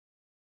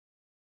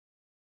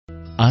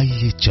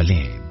आइए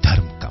चलें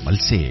धर्म कमल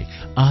से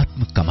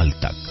आत्म कमल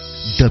तक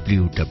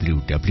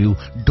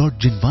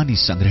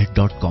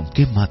www.jinvanisangrah.com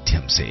के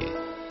माध्यम से।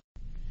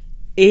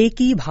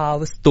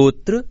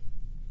 एकीभाव-स्तोत्र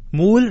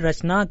मूल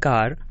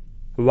रचनाकार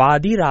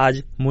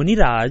वादिराज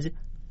मुनिराज,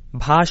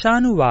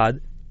 भाषानुवाद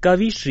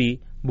कवि श्री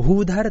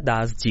भूधर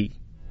दास जी।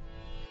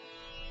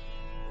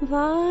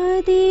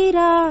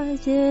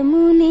 वादिराज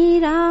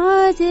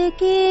मुनिराज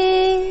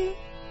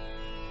के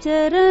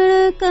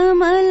चरण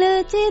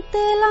कमल चितलाय,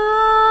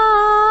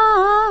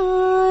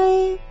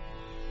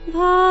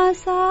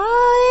 भाषा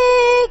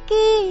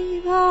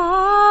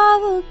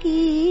एकीभाव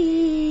की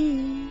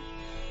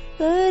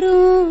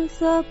करूं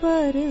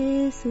स्वपर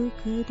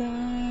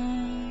सुखदाय।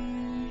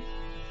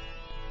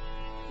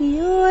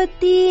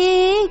 योति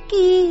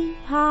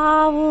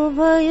एकीभाव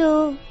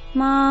भयो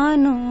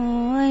मानो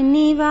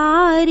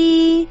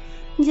अनिवारी,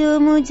 जो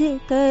मुझे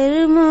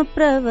कर्म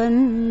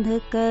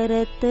प्रबंध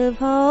करत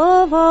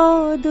भव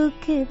भव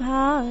दुख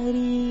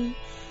भारी।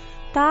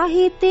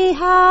 ताहि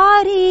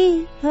तिहारी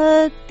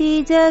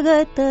भक्ति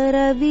जगत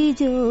रवि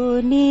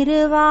जो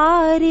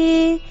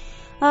निर्वारे,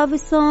 अब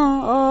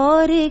सो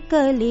और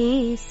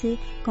कलेश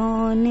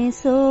कौन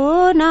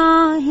सो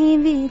नाहि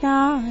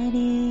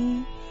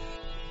विदारे।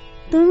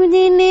 तुम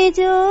जिने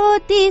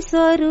ज्योति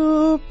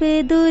स्वरूप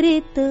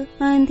दुरित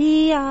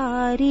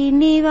अंधियारी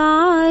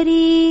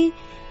निवारी,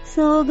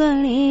 सो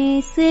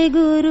गणेश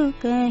गुरु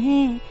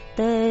कहें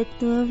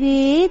तत्व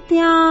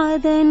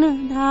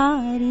विद्यादन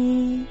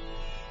धारी।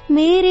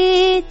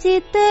 मेरे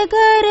चित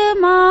घर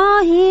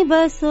माहि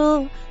बसो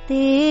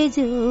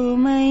तेजो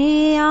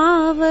मय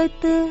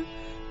आवत,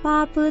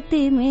 पाप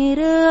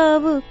तिमिर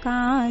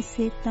अवकाश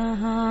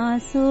तहाँ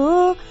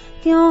सो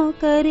क्यों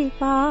कर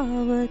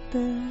पावत।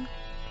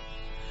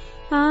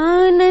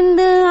 आनंद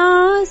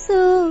आंसु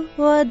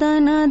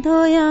वदन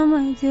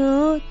धोयम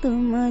जो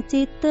तुम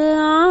चित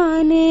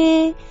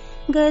आने,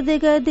 गद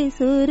गद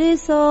सुर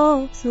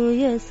सो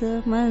सुयस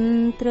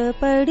मंत्र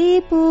पढ़ी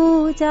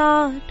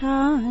पूजा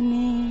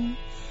ठाने।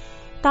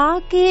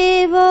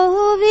 ताके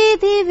बहु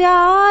विधि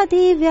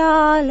व्याधि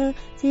व्याल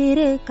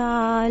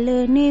चिरकाल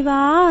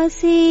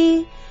निवासी,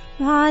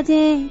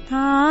 भाजे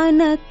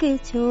थानक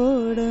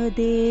छोड़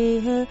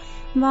देह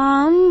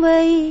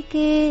बॉम्बई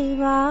के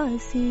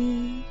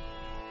वासी।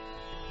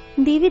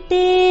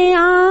 दिवते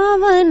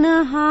आवन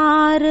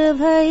हार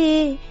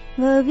भये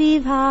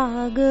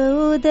विभाग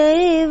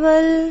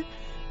उदयवल,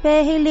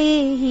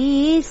 पहले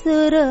ही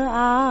सुर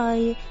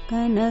आए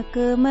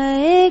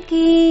कनकमय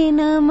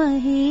कीन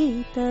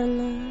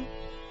महीतल।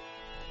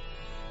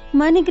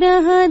 मन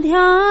ग्रह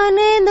ध्यान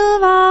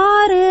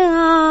द्वार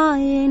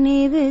आए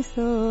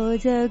निवसो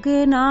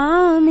जग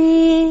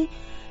नामे,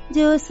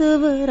 जो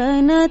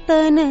सुवरन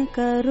तन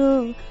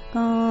करो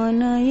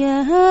कौन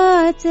यह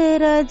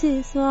अचरज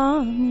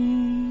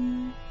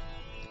स्वामी।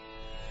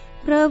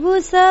 प्रभु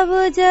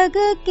सब जग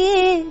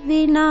के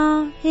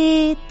बिना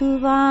हेतु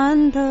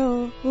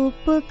बांधो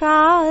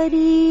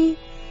उपकारी,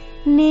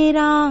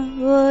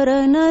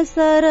 निरावरण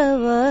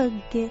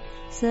सर्वज्ञ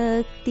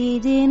शक्ति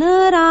जिन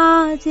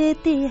राज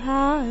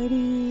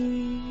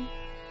तिहारी।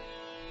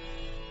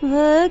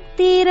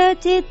 भक्ति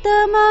रचित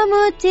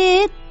मम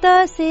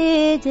चित्त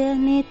से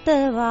जनित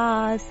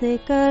वास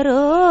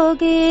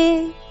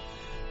करोगे,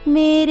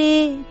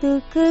 मेरे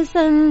दुख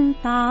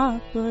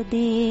संताप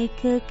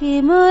देख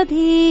किम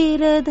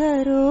धीर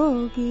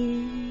धरोगे।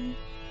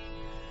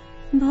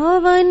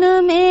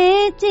 भवन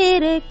में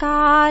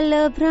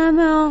चिरकाल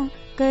भ्रमो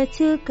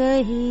कछु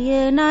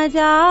कहिए न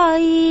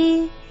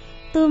जाई,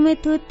 तुम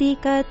तुति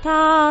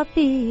कथा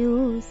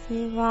पीयूष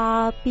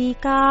वापी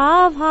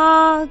का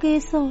भाग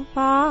सो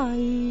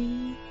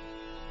पाई।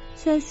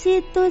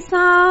 शशि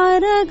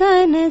तुषार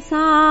घन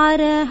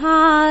सार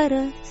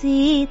हार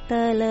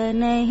शीतल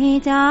नहीं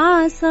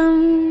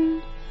जासम,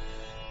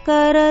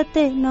 करत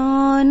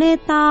नौन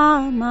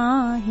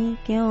तामाहि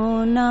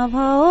क्यों न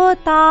भव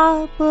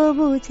ताप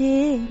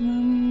बुझे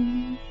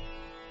मन।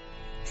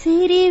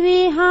 श्री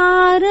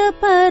विहार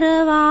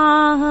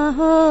परवाह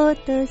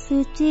होत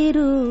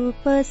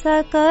सुचिरूप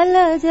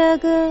सकल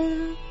जग,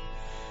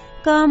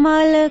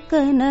 कमल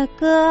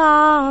कनक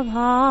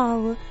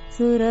आभाव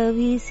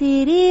सुरभि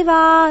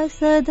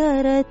श्रीवास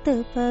धरत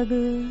पग।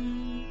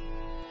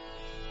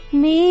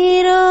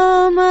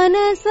 मेरो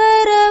मन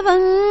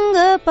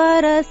सर्वंग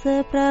परस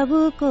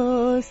प्रभु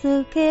को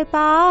सुख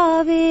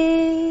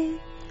पावे,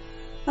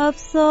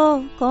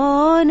 अफसो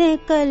कौन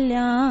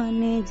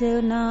कल्याण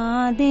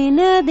जना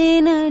दिन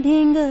दिन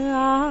ढिंग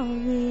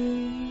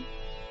आवे।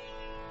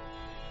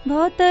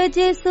 बहुत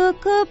जे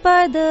सुख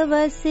पद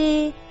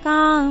वसे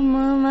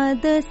काम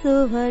मद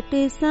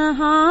सुभट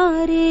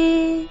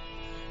सहारे,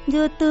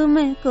 जो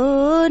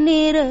तुमको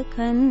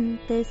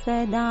निरखंत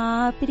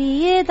सदा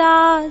प्रिय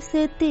दास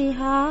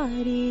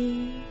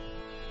तिहारी।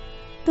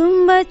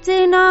 तुम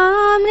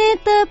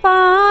वचनामृत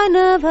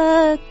पान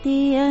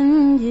भक्ति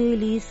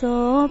अंजलि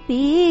सो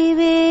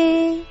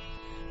पीवे,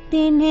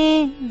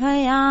 तिन्हें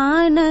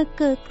भयानक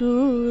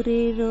क्रूर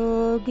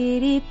रोग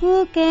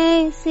रिपु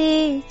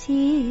कैसे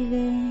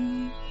छीवे।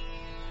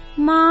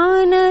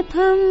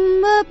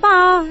 मानथंब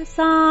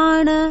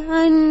पाषाण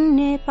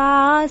अन्य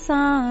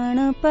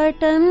पाषाण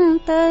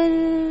पटंतर,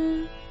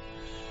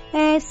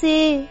 ऐसे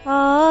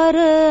और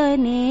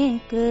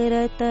अनेक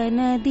रतन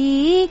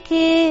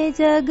दिखे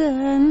जग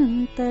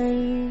अंतर।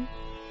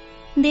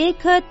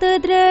 देखत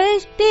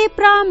दृष्टि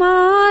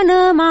प्रमाण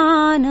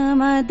मान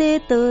मद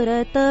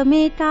तुरत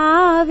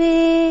मिटावे,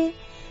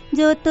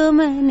 जो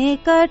तुम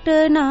निकट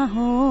न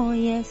हो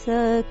यह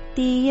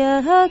शक्ति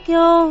यह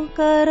क्यों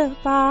कर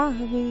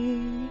पावे।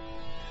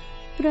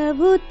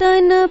 प्रभु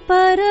तन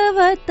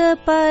पर्वत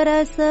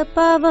परस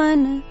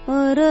पवन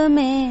उर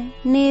में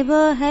निभ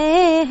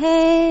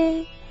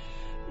है,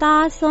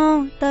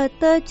 तासों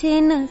तत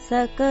छिन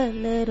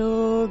सकल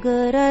रोग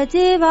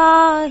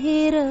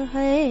रजवाहिर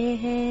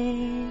है।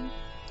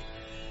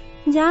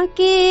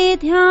 जाके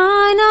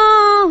ध्याना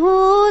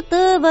होत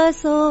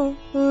बसो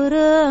उर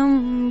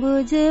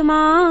अम्बुज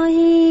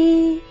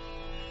माही,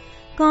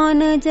 कौन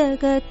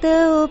जगत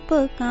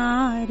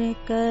उपकार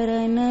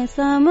करन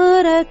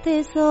समरथ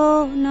सो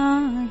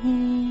नाही।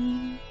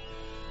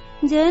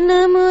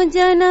 जन्म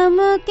जन्म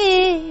के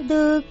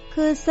दुख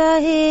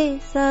सहे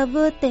सब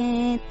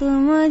ते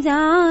तुम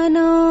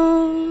जानो,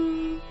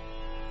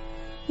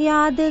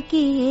 याद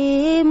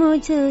किए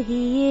मुझ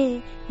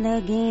हिये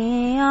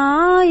लगे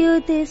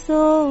आयुध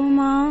सो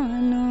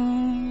मानो।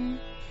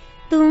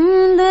 तुम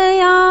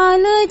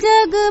दयाल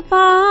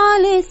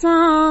जगपाल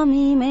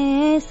स्वामी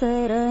में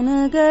शरण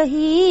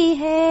गही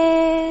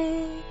है,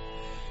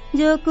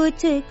 जो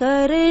कुछ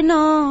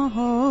करना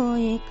हो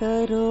ये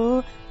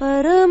करो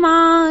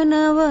परमान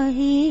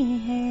वही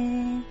है।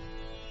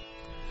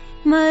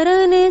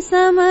 मरण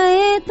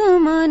समय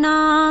तुम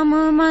नाम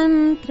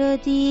मंत्र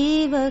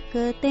जीवक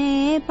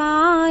ते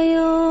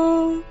पायो,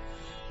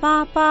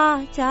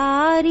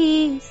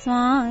 पापाचारी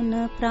स्वान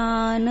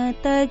प्राण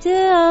तज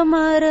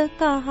अमर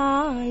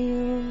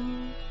कहायो।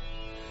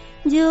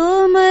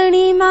 जो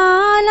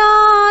मणिमाला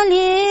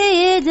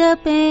ले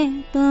जपे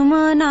तुम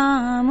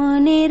नाम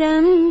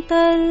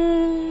निरंतर,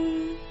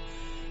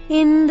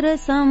 इंद्र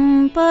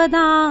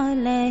संपदा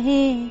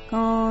लहे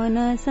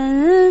कौन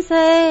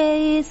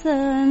संशय इस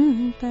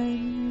अंतर।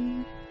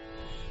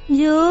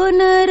 जो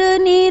नर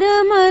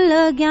निर्मल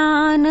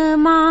ज्ञान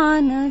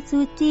मान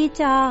सुचि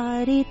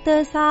चारित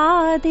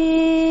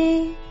साधे,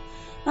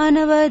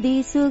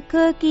 अनवधि सुख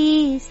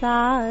की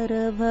सार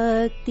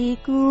भक्ति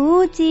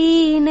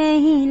कूची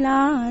नहीं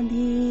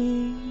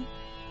लाधी।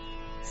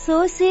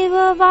 सो शिव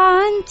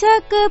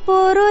वांचक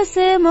पुरुष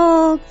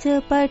मोक्ष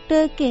पट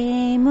के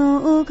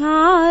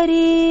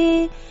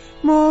उघारे,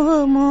 मोह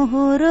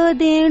मोहर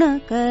दिन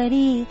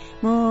करी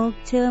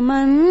मोक्ष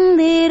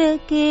मंदिर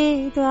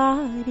के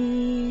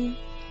द्वारे।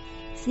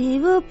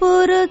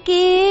 शिवपुर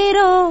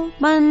केरो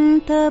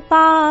पंथ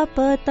पाप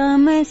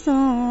तम सो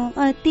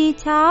अति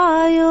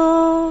छायो,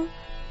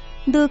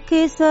 दुख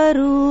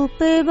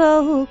स्वरूप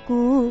बहु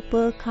कूप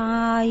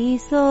खाई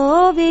सो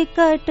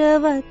विकट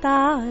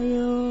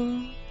बतायो।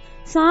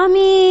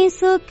 स्वामी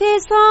सुख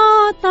सो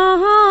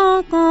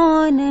तहाँ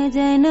कौन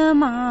जन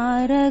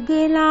मार्ग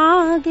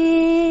लागे,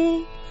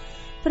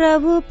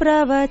 प्रभु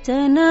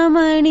प्रवचन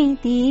मणि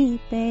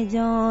दीप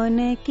जौन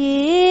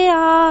के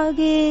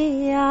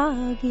आगे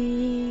आगे।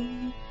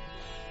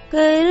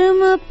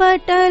 कर्म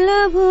पटल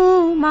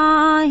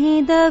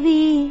भूमाहि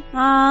दबी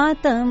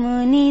आत्म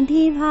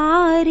निधि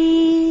भारी,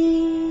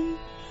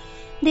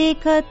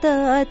 देखत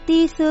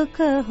अति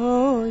सुख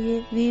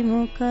होय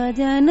विमुख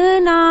जन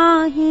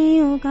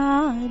नाही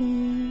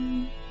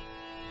उघारी।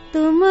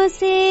 तुम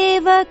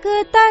सेवक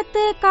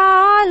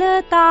तत्काल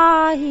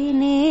ताहि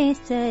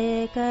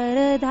निश्चय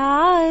कर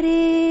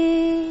धारे,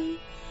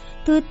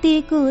 तुति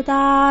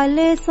कुदाल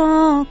सो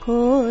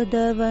खोद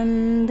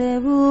बंद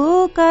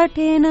भू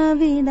कठिन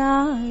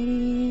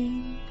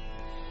विदारी।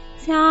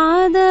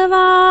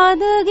 स्यादवाद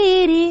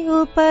गिरि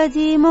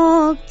उपजि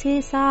मोक्ष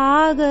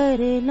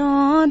सागर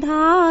लो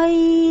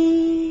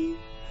धाई,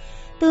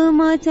 तुम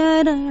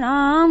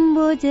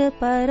चरणाम्बुज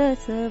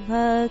परस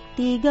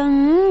भक्ति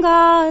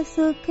गंगा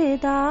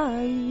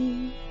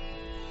सुखदाई।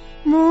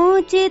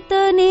 मूचित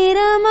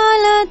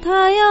निर्मल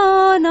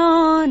थयो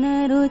नौन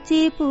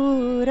रुचि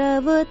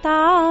पूरवता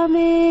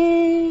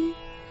में,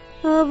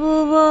 अब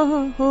वह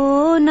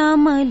हो न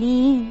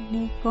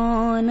मलिन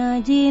कौन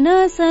जिन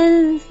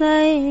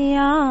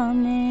संशया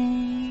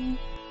में।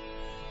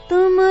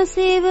 तुम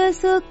शिव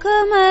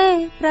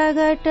सुखमय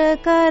प्रगट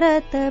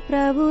करत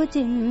प्रभु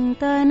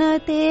चिंतन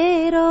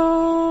तेरो,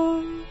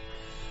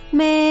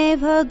 मैं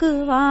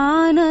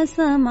भगवान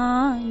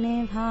समान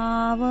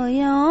भाव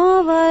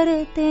यो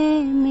वर्ते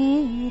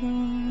मेरो।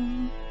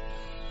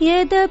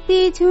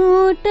 यद्यपि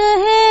झूठ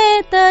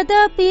है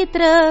तदपि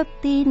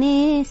तृप्ति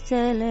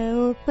निश्चल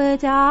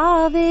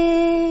उपजावे,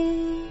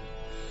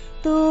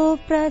 तो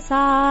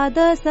प्रसाद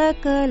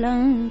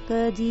सकलंक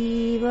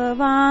जीव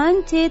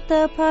वांछित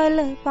फल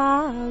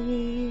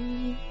पावे।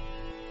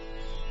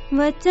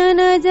 वचन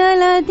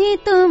जलधि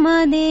तुम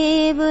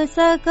देव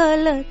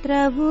सकल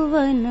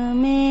त्रिभुवन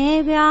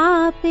में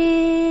व्यापे,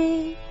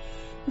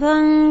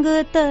 भंग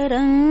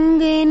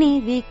तरंगिनी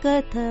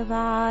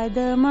विकथवाद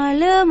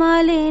मल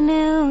मलिन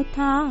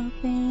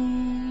उथापे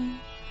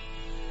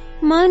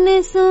मन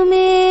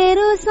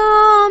सुमेरु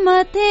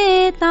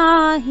सामथे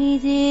ताहि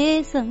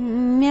जे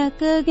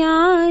सम्यक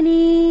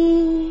ज्ञानी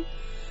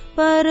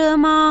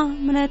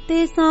परमामृत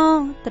सो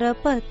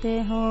त्रपत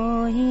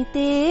होहि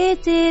ते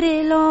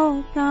चिरलो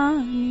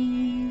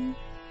प्राणी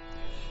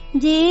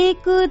जे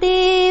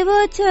कुदेव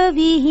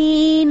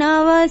छविहीन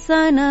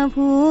वसन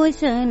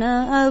भूषण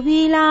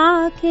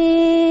अभिलाखे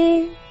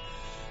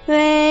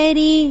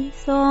वैरी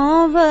सो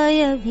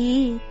भय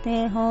भीत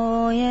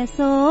होय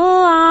सो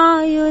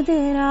आयुध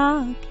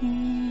राखे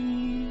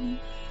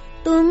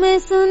तुम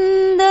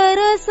सुंदर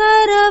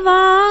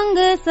सर्वांग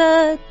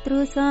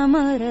शत्रु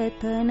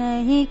समर्थ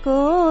नहीं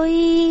कोई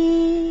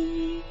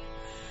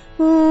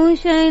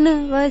भूषण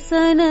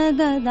वसन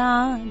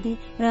गदादि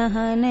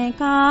रहन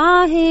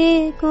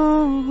काहे को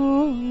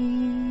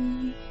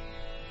होई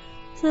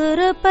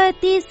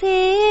सुरपति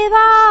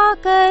सेवा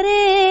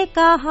करे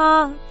कहा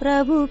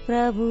प्रभु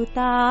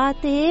प्रभुता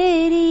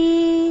तेरी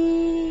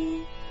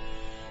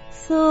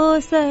सो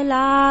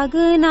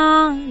सलागना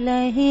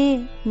लहे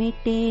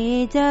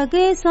मिटे जग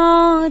सो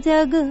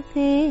जग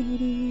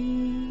फेरी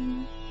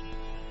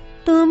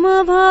तुम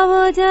भव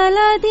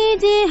जलधि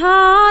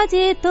जिहाज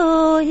तो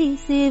ही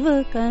शिव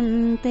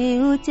कंते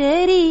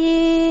उचरिए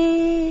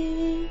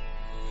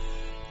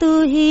तू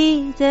ही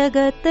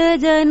जगत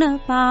जन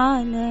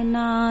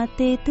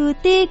पालनाते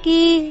तुति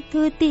की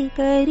तुति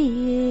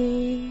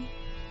करिए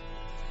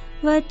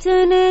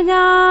वचन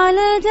जाल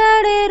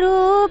जड़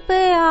रूप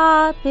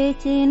आप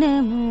चिन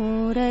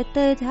मूरत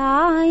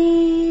झाई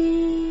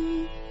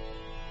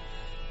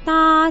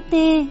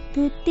ताते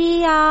तुति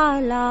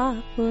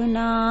आलाप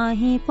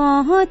नाही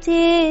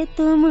पहुँचे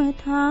तुम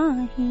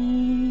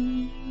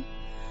थाही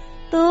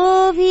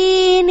तो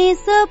भी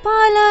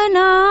निष्फल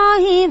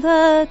नाही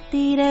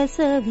भक्ति रस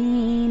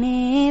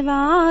भीने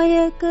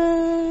वायक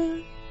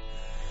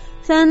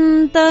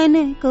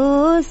संतन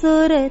को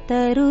सुर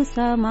तरु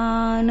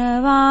समान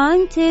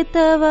वांछित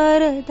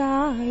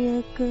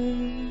वरदायक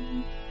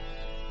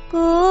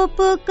कोप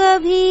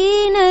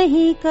कभी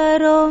नहीं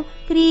करो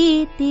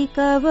प्रीति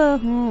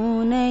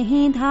कबहू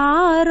नहीं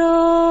धारो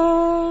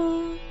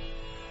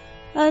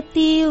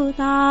अति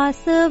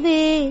उदास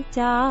वे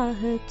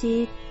चाह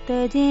चित्त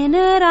जिन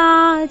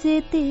राज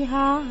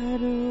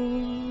तिहारो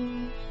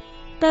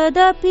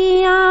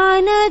तदपि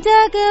आन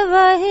जग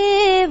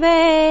वहे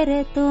वैर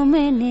तुम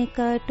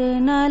निकट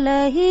न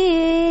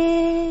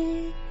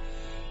लहिए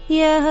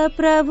यह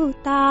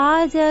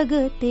प्रभुता जग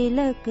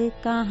तिलक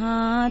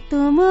कहाँ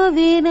तुम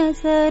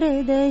विनसर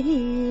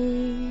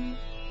दहिए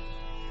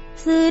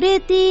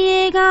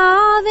सुरतिये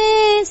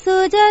गावे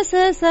सुजस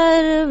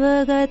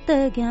सर्वगत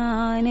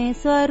ज्ञान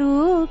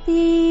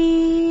स्वरूपी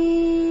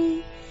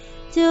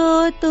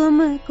जो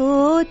तुमको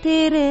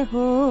थिर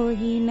हो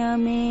ही न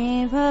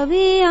में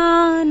भवि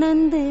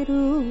आनंद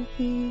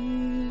रूपी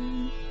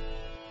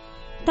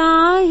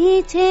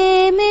ताहि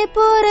छे में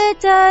पुर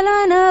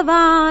चलन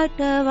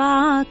बाटवा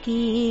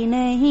की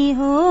नहीं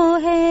हो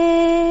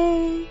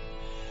है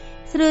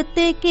श्रुत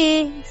के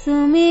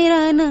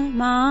सुमिरन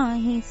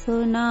माहि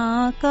सुना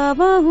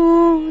कबहू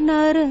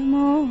नर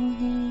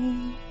मोहे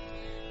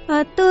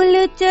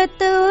अतुल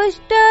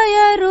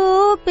चतुष्टय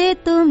रूप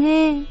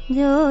तुम्हें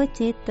जो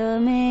चित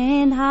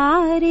में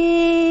धारे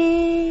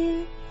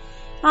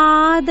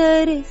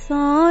आदर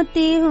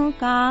सोती हूँ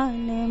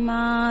काल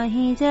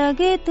माहि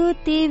जग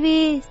तुति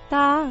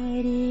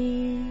विस्तारी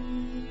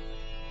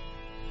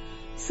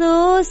सो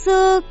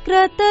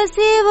सुकृत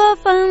शिव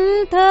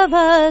पंथ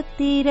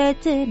भक्ति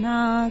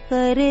रचना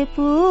कर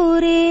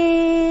पूरे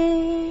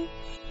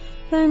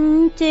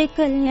पंच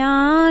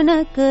कल्याण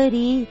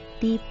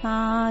करीति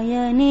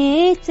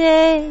पायने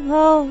चै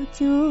भो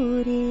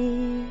चूरे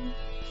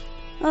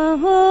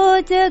अहो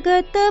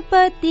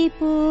जगतपति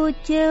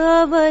पूज्य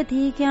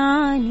अवधि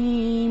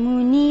ज्ञानी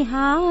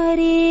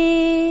मुनिहारे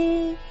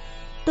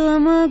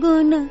तुम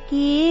गुण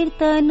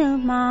कीर्तन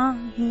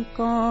माहि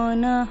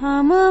कौन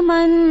हम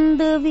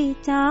मंद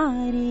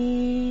विचारे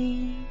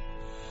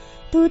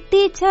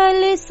तुति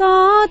छल सो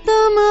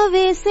तुम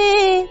विसे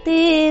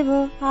देव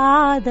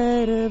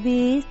आदर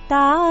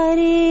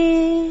विस्तारे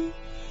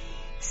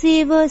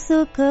शिव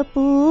सुख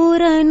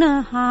पूरन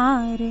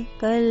हार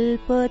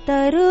कल्प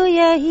तरु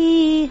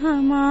यही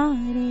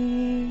हमारे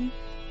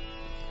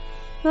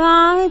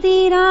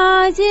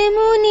वादिराज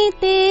मुनि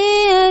ते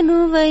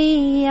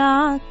अनुवैया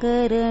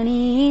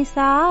करणी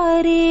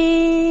सारे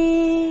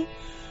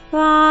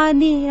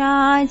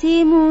वादिराज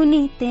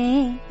मुनि ते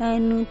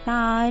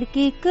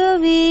अनुतार्किक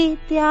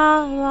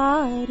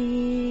विद्यावारे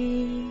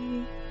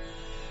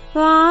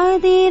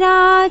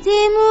वादिराज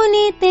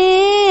मुनि ते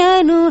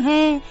अनु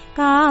है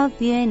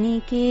काव्यनि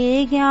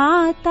के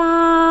ज्ञाता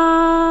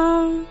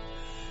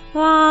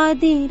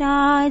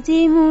वादिराज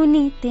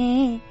मुनि ते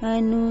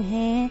अनु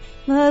है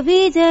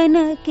भविजन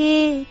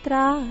के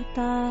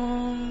त्राता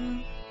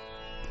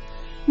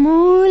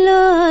मूल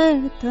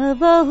अर्थ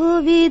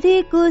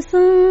बहुविधि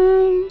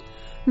कुसुम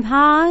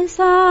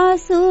भाषा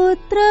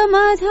सूत्र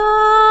मझार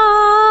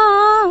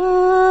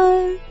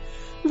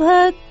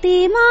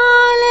भक्ति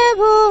माल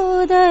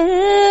भूदर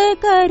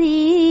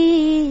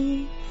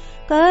करी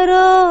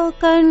करो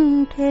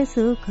कंठ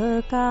सुख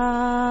का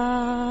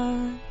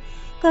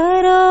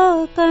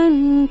करो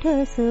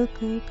कंठ सुख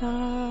का।